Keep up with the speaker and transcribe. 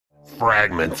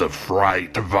Fragments of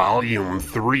Fright Volume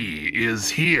 3 is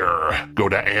here. Go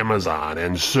to Amazon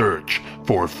and search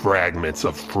for Fragments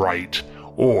of Fright,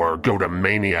 or go to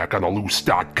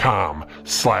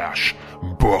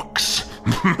maniacontheloose.com/books.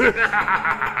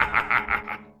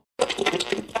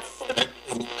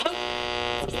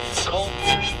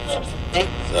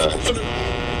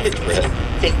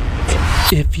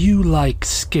 If you like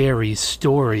scary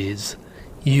stories,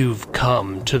 you've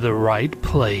come to the right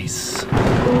place.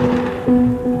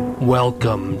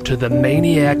 Welcome to the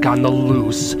Maniac on the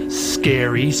Loose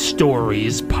Scary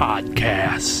Stories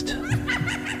podcast.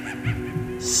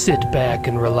 Sit back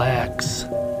and relax.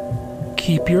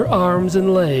 Keep your arms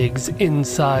and legs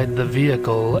inside the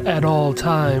vehicle at all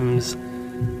times,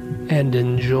 and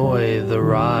enjoy the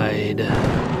ride.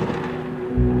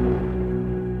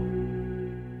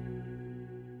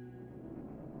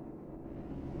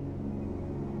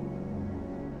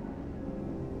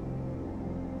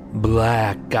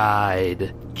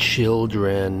 Black-eyed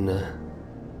children.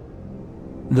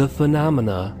 The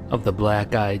phenomena of the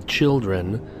black-eyed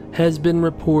children has been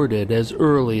reported as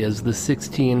early as the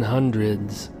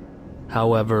 1600s.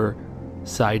 However,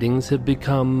 sightings have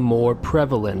become more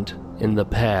prevalent in the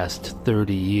past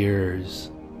 30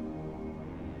 years.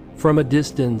 From a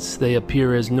distance, they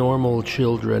appear as normal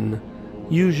children,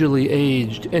 usually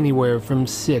aged anywhere from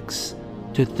 6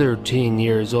 to 13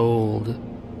 years old.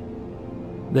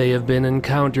 They have been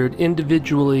encountered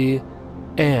individually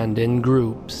and in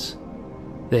groups.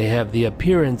 They have the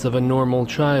appearance of a normal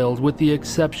child with the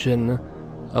exception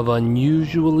of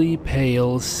unusually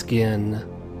pale skin.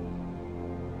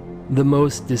 The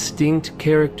most distinct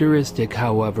characteristic,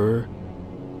 however,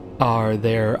 are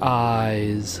their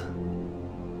eyes.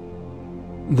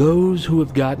 Those who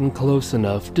have gotten close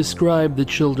enough describe the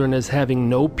children as having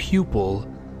no pupil,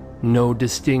 no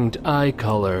distinct eye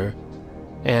color,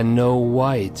 and no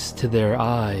whites to their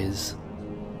eyes.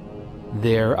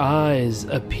 Their eyes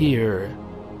appear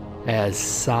as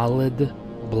solid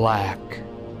black.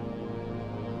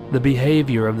 The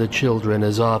behavior of the children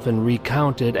is often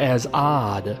recounted as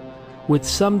odd, with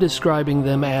some describing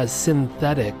them as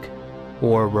synthetic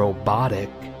or robotic.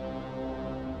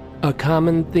 A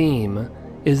common theme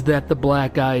is that the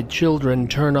black-eyed children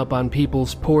turn up on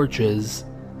people's porches,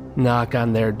 knock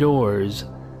on their doors,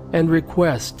 and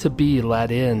request to be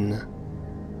let in.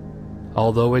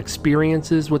 Although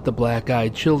experiences with the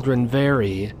black-eyed children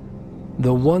vary,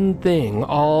 the one thing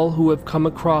all who have come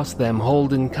across them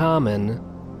hold in common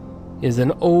is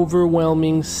an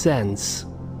overwhelming sense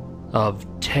of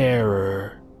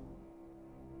terror.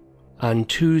 On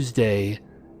Tuesday,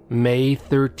 May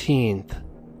 13th,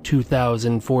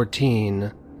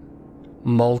 2014,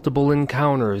 multiple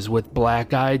encounters with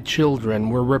black-eyed children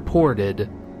were reported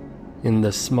in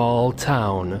the small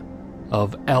town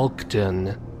of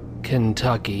Elkton,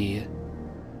 Kentucky.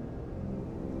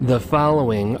 The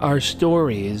following are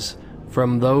stories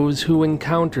from those who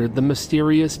encountered the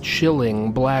mysterious,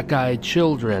 chilling black-eyed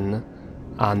children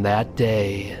on that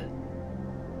day.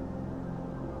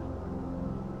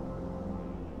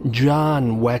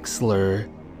 John Wexler,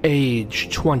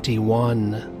 age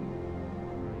 21.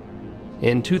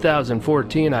 In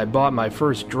 2014, I bought my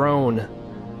first drone.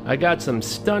 I got some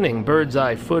stunning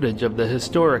bird's-eye footage of the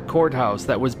historic courthouse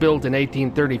that was built in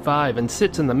 1835 and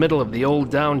sits in the middle of the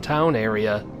old downtown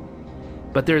area.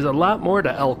 But there's a lot more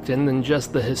to Elkton than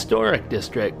just the historic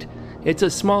district. It's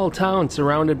a small town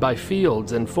surrounded by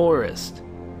fields and forest.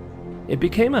 It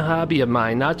became a hobby of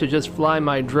mine not to just fly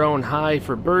my drone high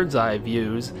for bird's-eye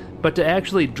views, but to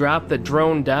actually drop the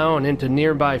drone down into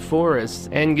nearby forests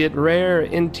and get rare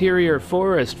interior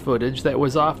forest footage that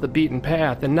was off the beaten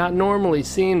path and not normally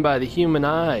seen by the human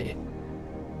eye.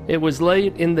 It was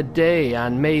late in the day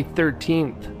on May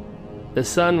 13th. The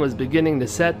sun was beginning to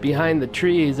set behind the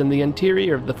trees and the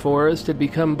interior of the forest had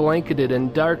become blanketed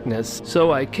in darkness,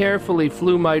 so I carefully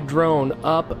flew my drone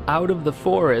up out of the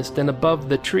forest and above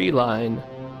the tree line.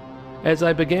 As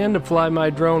I began to fly my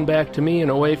drone back to me and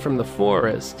away from the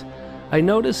forest, I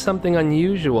noticed something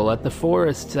unusual at the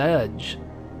forest's edge.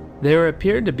 There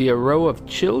appeared to be a row of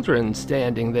children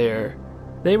standing there.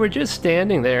 They were just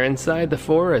standing there inside the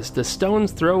forest, a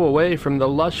stone's throw away from the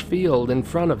lush field in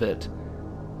front of it.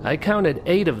 I counted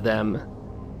 8 of them.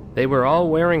 They were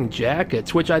all wearing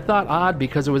jackets, which I thought odd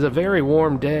because it was a very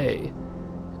warm day.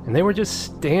 And they were just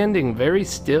standing very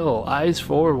still, eyes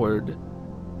forward.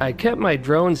 I kept my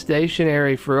drone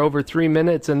stationary for over 3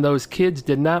 minutes and those kids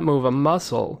did not move a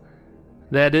muscle.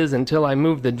 That is, until I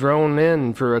moved the drone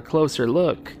in for a closer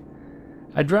look.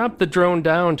 I dropped the drone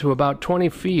down to about 20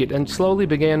 feet and slowly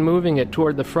began moving it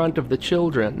toward the front of the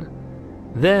children.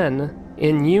 Then,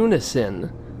 in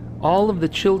unison, All of the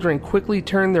children quickly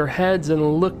turned their heads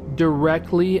and looked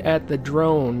directly at the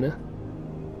drone.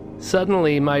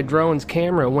 Suddenly, my drone's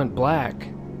camera went black.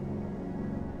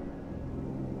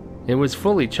 It was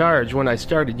fully charged when I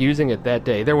started using it that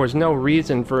day. There was no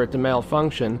reason for it to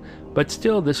malfunction, but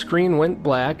still the screen went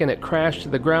black and it crashed to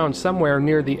the ground somewhere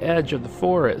near the edge of the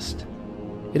forest.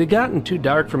 It had gotten too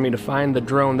dark for me to find the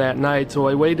drone that night, so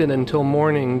I waited until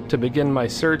morning to begin my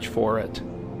search for it.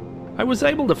 I was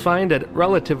able to find it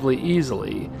relatively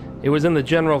easily. It was in the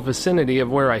general vicinity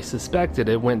of where I suspected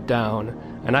it went down,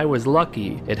 and I was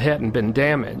lucky it hadn't been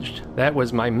damaged. That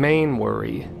was my main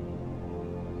worry.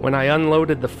 When I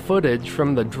unloaded the footage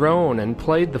from the drone and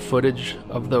played the footage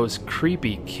of those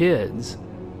creepy kids,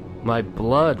 my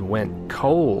blood went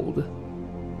cold.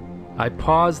 I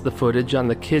paused the footage on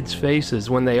the kids' faces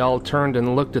when they all turned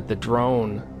and looked at the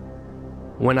drone.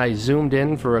 When I zoomed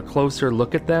in for a closer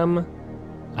look at them,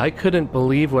 I couldn't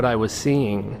believe what I was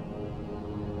seeing.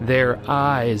 Their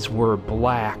eyes were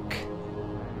black.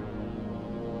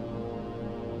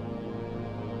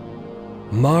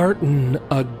 Martin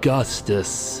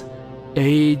Augustus,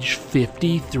 age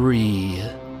 53.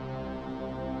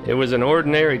 It was an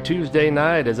ordinary Tuesday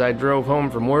night as I drove home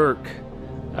from work.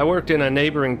 I worked in a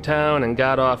neighboring town and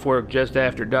got off work just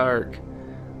after dark.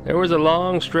 There was a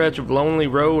long stretch of lonely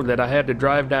road that I had to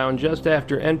drive down just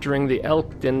after entering the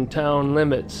Elkton town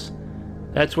limits.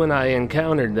 That's when I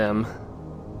encountered them.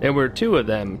 There were two of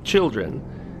them,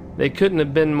 children. They couldn't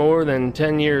have been more than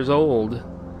 10 years old.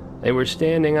 They were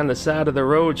standing on the side of the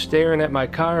road staring at my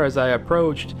car as I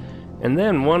approached, and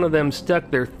then one of them stuck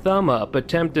their thumb up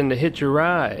attempting to hitch a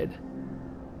ride.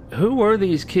 Who were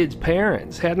these kids'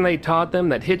 parents? Hadn't they taught them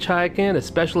that hitchhiking,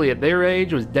 especially at their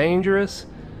age, was dangerous?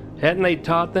 Hadn't they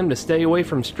taught them to stay away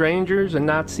from strangers and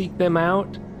not seek them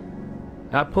out?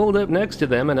 I pulled up next to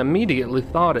them and immediately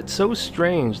thought it so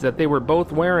strange that they were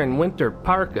both wearing winter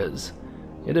parkas.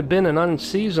 It had been an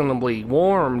unseasonably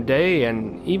warm day,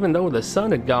 and even though the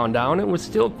sun had gone down, it was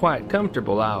still quite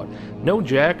comfortable out. No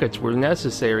jackets were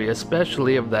necessary,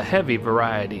 especially of the heavy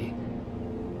variety.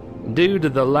 Due to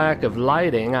the lack of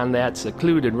lighting on that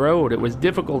secluded road, it was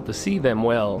difficult to see them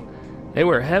well. They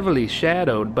were heavily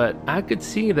shadowed, but I could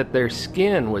see that their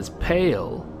skin was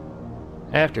pale.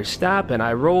 After stopping,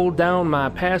 I rolled down my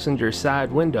passenger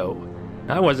side window.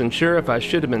 I wasn't sure if I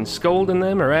should have been scolding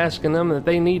them or asking them that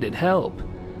they needed help.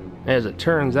 As it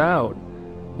turns out,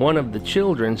 one of the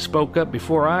children spoke up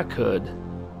before I could.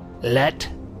 "Let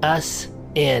us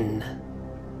in."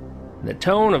 The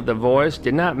tone of the voice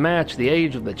did not match the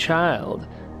age of the child.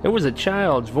 It was a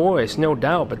child's voice, no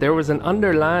doubt, but there was an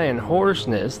underlying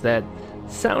hoarseness that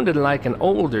sounded like an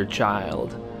older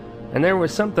child, and there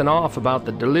was something off about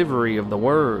the delivery of the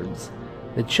words.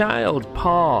 The child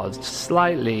paused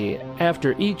slightly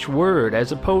after each word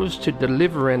as opposed to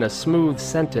delivering a smooth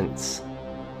sentence.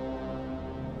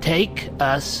 "Take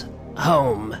us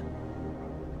home."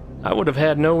 I would have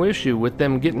had no issue with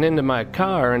them getting into my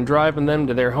car and driving them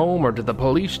to their home or to the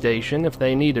police station if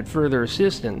they needed further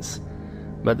assistance.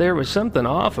 But there was something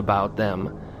off about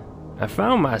them. I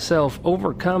found myself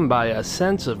overcome by a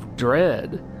sense of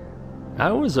dread.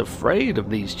 I was afraid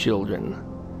of these children.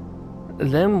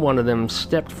 Then one of them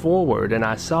stepped forward and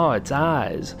I saw its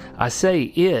eyes. I say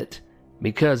it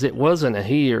because it wasn't a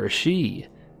he or a she.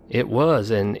 It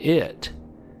was an it.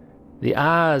 The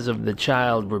eyes of the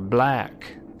child were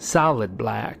black, solid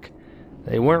black.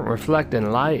 They weren't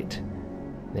reflecting light.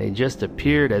 They just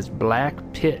appeared as black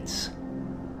pits.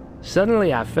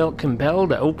 Suddenly I felt compelled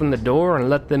to open the door and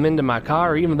let them into my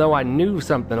car, even though I knew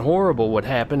something horrible would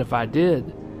happen if I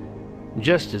did.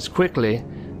 Just as quickly,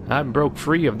 I broke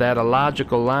free of that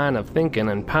illogical line of thinking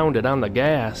and pounded on the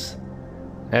gas.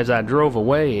 As I drove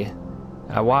away,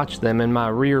 I watched them in my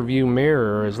rearview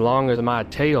mirror as long as my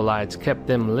taillights kept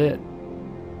them lit.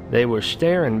 They were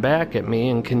staring back at me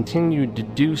and continued to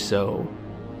do so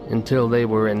until they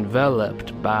were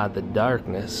enveloped by the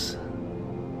darkness.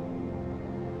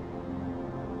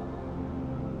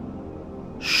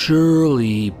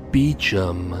 Shirley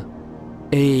Beecham,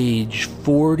 age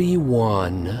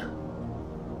 41.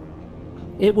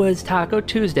 It was Taco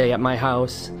Tuesday at my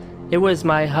house. It was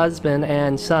my husband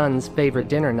and son's favorite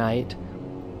dinner night.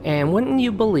 And wouldn't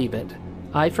you believe it,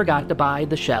 I forgot to buy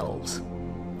the shells.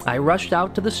 I rushed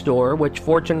out to the store, which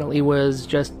fortunately was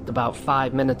just about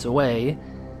 5 minutes away,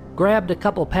 grabbed a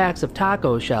couple packs of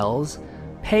taco shells,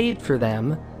 paid for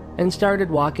them, and started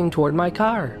walking toward my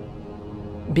car.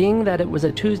 Being that it was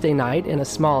a Tuesday night in a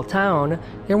small town,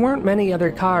 there weren't many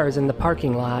other cars in the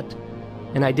parking lot,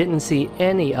 and I didn't see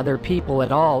any other people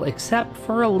at all except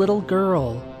for a little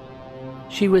girl.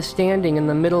 She was standing in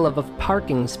the middle of a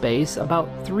parking space about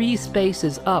 3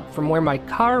 spaces up from where my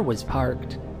car was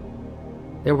parked.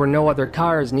 There were no other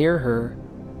cars near her.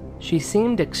 She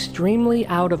seemed extremely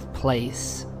out of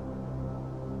place.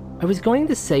 I was going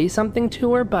to say something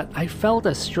to her, but I felt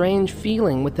a strange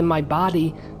feeling within my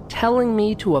body telling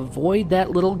me to avoid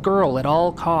that little girl at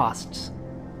all costs.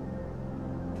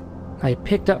 I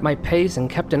picked up my pace and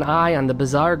kept an eye on the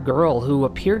bizarre girl who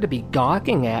appeared to be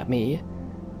gawking at me.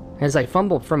 As I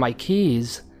fumbled for my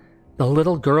keys, the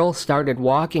little girl started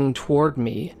walking toward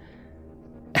me.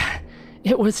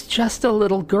 It was just a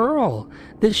little girl.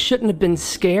 This shouldn't have been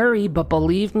scary, but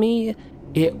believe me,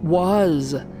 it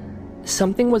was.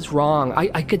 Something was wrong.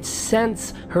 I could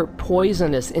sense her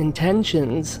poisonous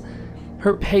intentions.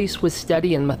 Her pace was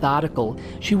steady and methodical.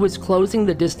 She was closing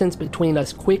the distance between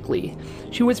us quickly.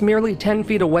 She was merely 10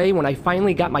 feet away when I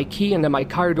finally got my key into my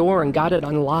car door and got it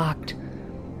unlocked.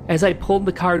 As I pulled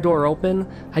the car door open,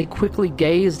 I quickly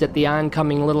gazed at the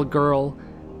oncoming little girl.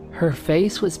 Her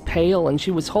face was pale and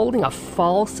she was holding a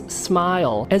false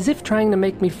smile, as if trying to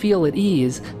make me feel at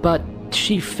ease, but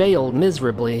she failed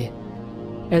miserably.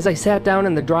 As I sat down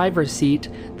in the driver's seat,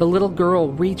 the little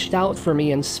girl reached out for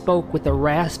me and spoke with a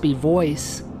raspy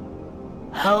voice.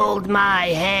 "Hold my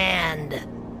hand."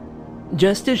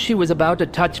 Just as she was about to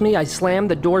touch me, I slammed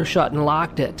the door shut and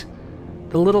locked it.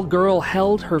 The little girl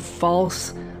held her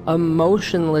false,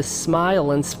 emotionless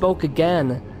smile and spoke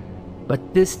again,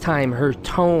 but this time her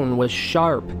tone was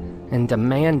sharp and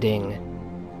demanding.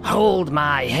 "Hold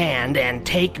my hand and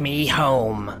take me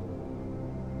home."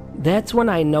 That's when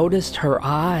I noticed her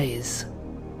eyes.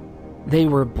 They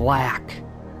were black,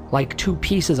 like 2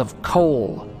 pieces of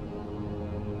coal.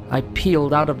 I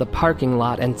peeled out of the parking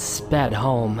lot and sped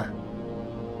home.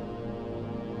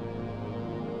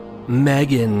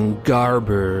 Megan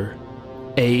Garber,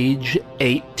 age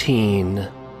 18.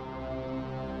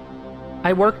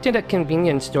 I worked at a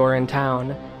convenience store in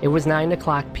town. It was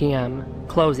 9:00 p.m.,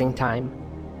 closing time.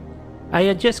 I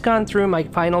had just gone through my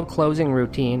final closing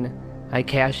routine. I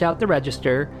cashed out the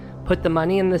register, put the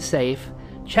money in the safe,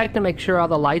 checked to make sure all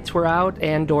the lights were out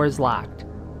and doors locked.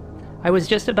 I was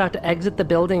just about to exit the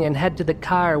building and head to the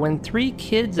car when 3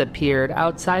 kids appeared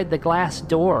outside the glass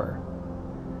door.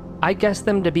 I guessed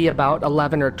them to be about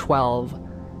 11 or 12.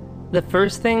 The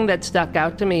first thing that stuck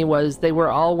out to me was they were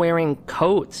all wearing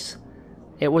coats.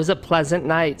 It was a pleasant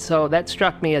night, so that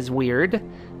struck me as weird,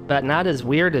 but not as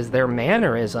weird as their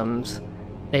mannerisms.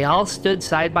 They all stood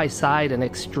side by side and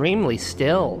extremely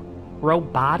still,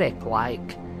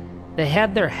 robotic-like. They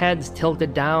had their heads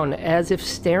tilted down as if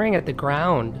staring at the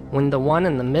ground when the one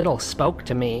in the middle spoke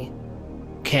to me.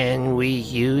 "Can we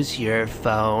use your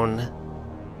phone?"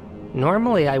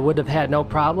 Normally I would have had no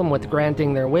problem with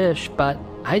granting their wish, but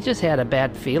I just had a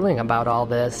bad feeling about all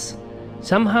this.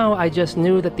 Somehow I just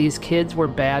knew that these kids were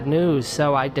bad news,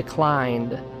 so I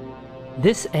declined.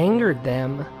 This angered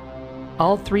them.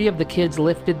 All 3 of the kids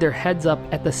lifted their heads up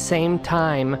at the same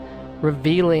time,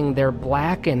 revealing their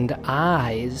blackened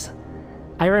eyes.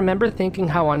 I remember thinking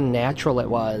how unnatural it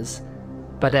was,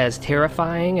 but as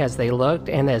terrifying as they looked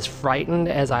and as frightened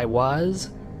as I was,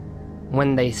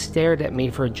 when they stared at me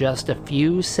for just a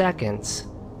few seconds,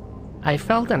 I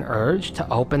felt an urge to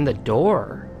open the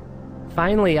door.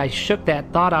 Finally, I shook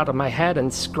that thought out of my head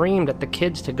and screamed at the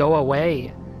kids to go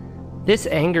away. This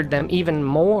angered them even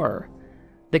more.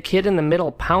 The kid in the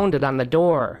middle pounded on the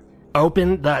door.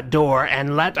 "Open the door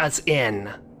and let us in."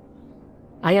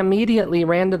 I immediately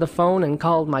ran to the phone and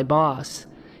called my boss.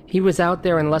 He was out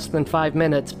there in less than 5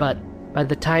 minutes, but by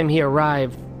the time he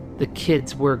arrived, the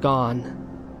kids were gone.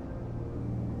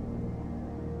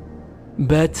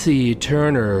 Betsy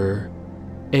Turner,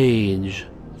 age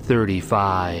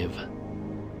 35.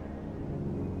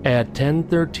 At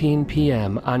 10:13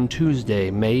 p.m. on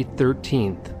Tuesday, May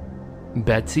 13th,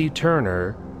 Betsy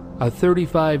Turner, a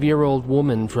 35-year-old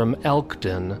woman from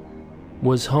Elkton,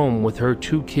 was home with her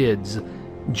 2 kids,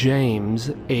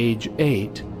 James, age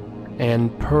 8,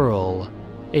 and Pearl,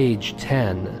 age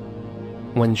 10,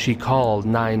 when she called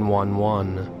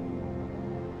 911.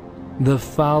 The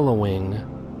following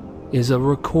is a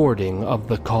recording of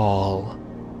the call.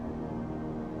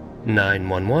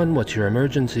 911, what's your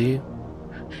emergency?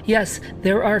 Yes,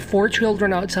 there are 4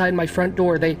 children outside my front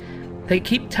door. They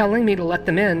keep telling me to let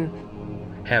them in.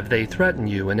 Have they threatened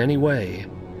you in any way?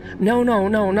 No,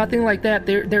 nothing like that.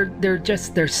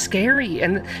 They're scary,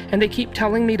 and they keep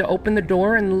telling me to open the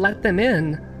door and let them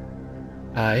in.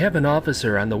 I have an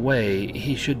officer on the way.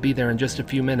 He should be there in just a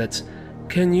few minutes.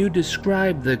 Can you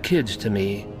describe the kids to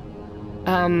me?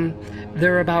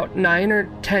 They're about 9 or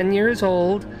 10 years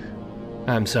old.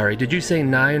 I'm sorry, did you say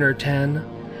 9 or 10?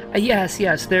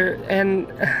 Yes, they're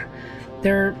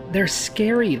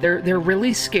scary. They're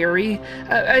really scary.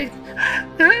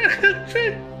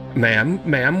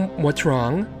 Ma'am, what's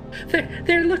wrong?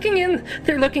 They're looking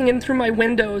in through my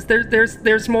windows.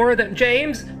 There's more of them.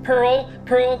 James, Pearl,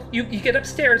 you get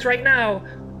upstairs right now.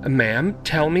 Ma'am,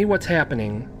 tell me what's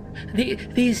happening.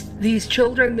 These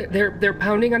children, they're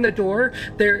pounding on the door.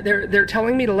 They're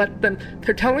telling me to let them.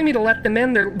 They're telling me to let them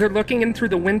in. They're looking in through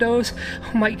the windows.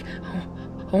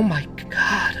 Oh my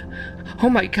God.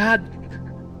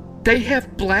 They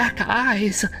have black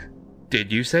eyes.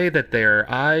 Did you say that their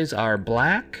eyes are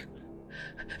black?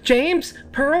 James,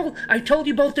 Pearl, I told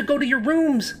you both to go to your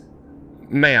rooms.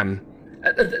 Ma'am.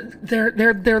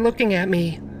 They're looking at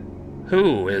me.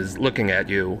 Who is looking at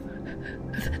you?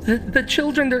 The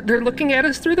children, they're looking at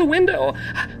us through the window.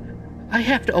 I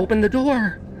have to open the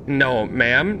door. No,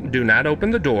 ma'am, do not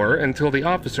open the door until the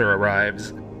officer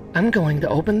arrives. I'm going to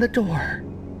open the door.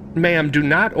 Ma'am, do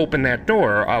not open that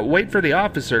door. Wait for the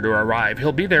officer to arrive.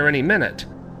 He'll be there any minute.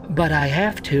 But I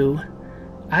have to.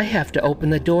 I have to open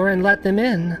the door and let them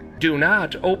in. Do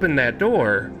not open that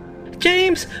door.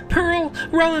 James, Pearl,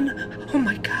 run! Oh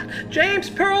my God. James,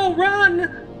 Pearl,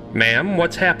 run! Ma'am,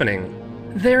 what's happening?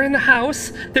 They're in the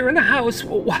house.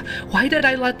 Why did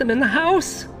I let them in the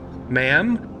house?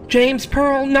 Ma'am? James,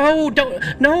 Pearl, no,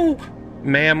 no.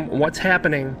 Ma'am, what's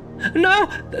happening? No,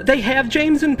 they have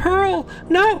James and Pearl.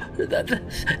 No,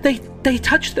 they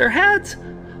touched their heads.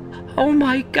 Oh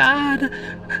my God,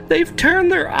 they've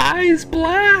turned their eyes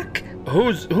black.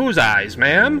 Whose eyes,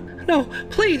 ma'am? No,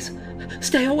 please,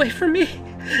 stay away from me.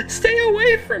 Stay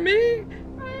away from me.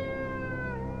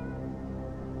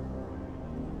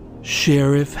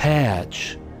 Sheriff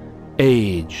Hatch,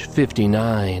 age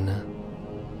 59.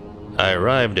 I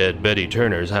arrived at Betty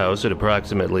Turner's house at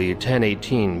approximately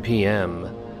 10:18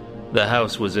 p.m. The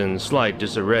house was in slight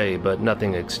disarray, but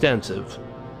nothing extensive.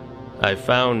 I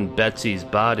found Betsy's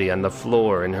body on the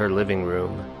floor in her living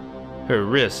room. Her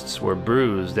wrists were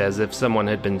bruised as if someone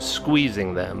had been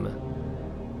squeezing them.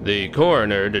 The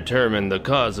coroner determined the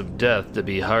cause of death to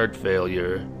be heart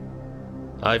failure.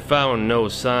 I found no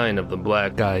sign of the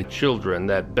black-eyed children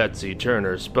that Betsy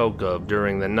Turner spoke of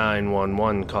during the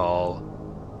 911 call.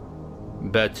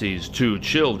 Betsy's two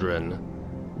children,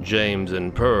 James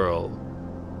and Pearl,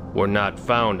 were not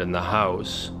found in the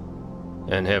house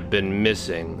and have been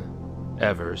missing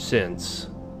ever since.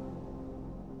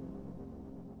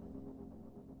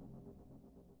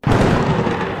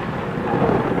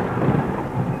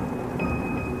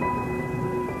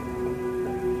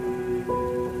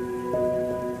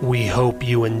 We hope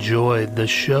you enjoyed the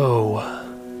show.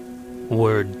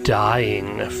 We're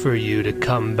dying for you to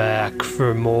come back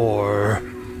for more.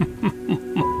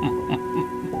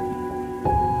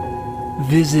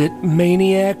 Visit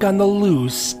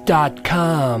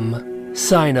maniacontheloose.com.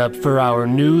 Sign up for our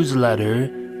newsletter,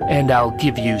 and I'll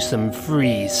give you some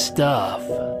free stuff.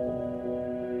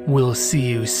 We'll see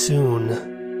you soon.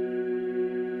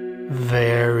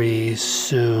 Very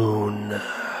soon.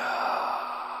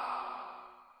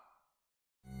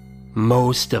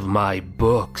 Most of my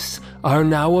books are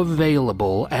now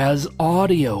available as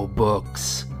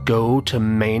audiobooks. Go to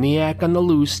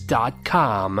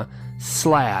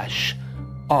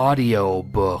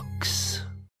maniacontheloose.com/audiobooks.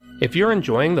 If you're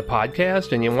enjoying the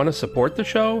podcast and you want to support the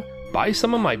show, buy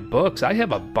some of my books. I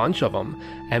have a bunch of them,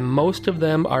 and most of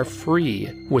them are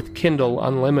free with Kindle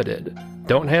Unlimited.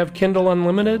 Don't have Kindle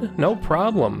Unlimited? No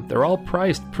problem. They're all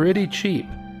priced pretty cheap.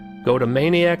 Go to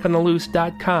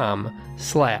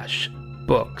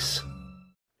maniacontheloose.com/books.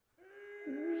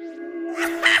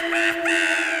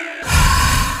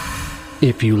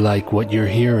 If you like what you're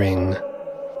hearing,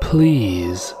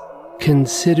 please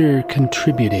consider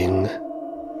contributing.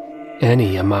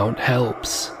 Any amount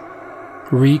helps.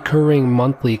 Recurring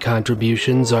monthly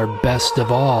contributions are best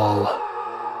of all.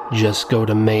 Just go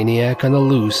to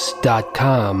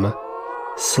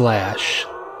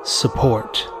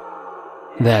maniacontheloose.com/support.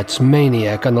 That's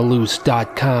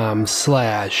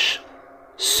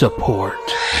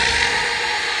maniacontheloose.com/support.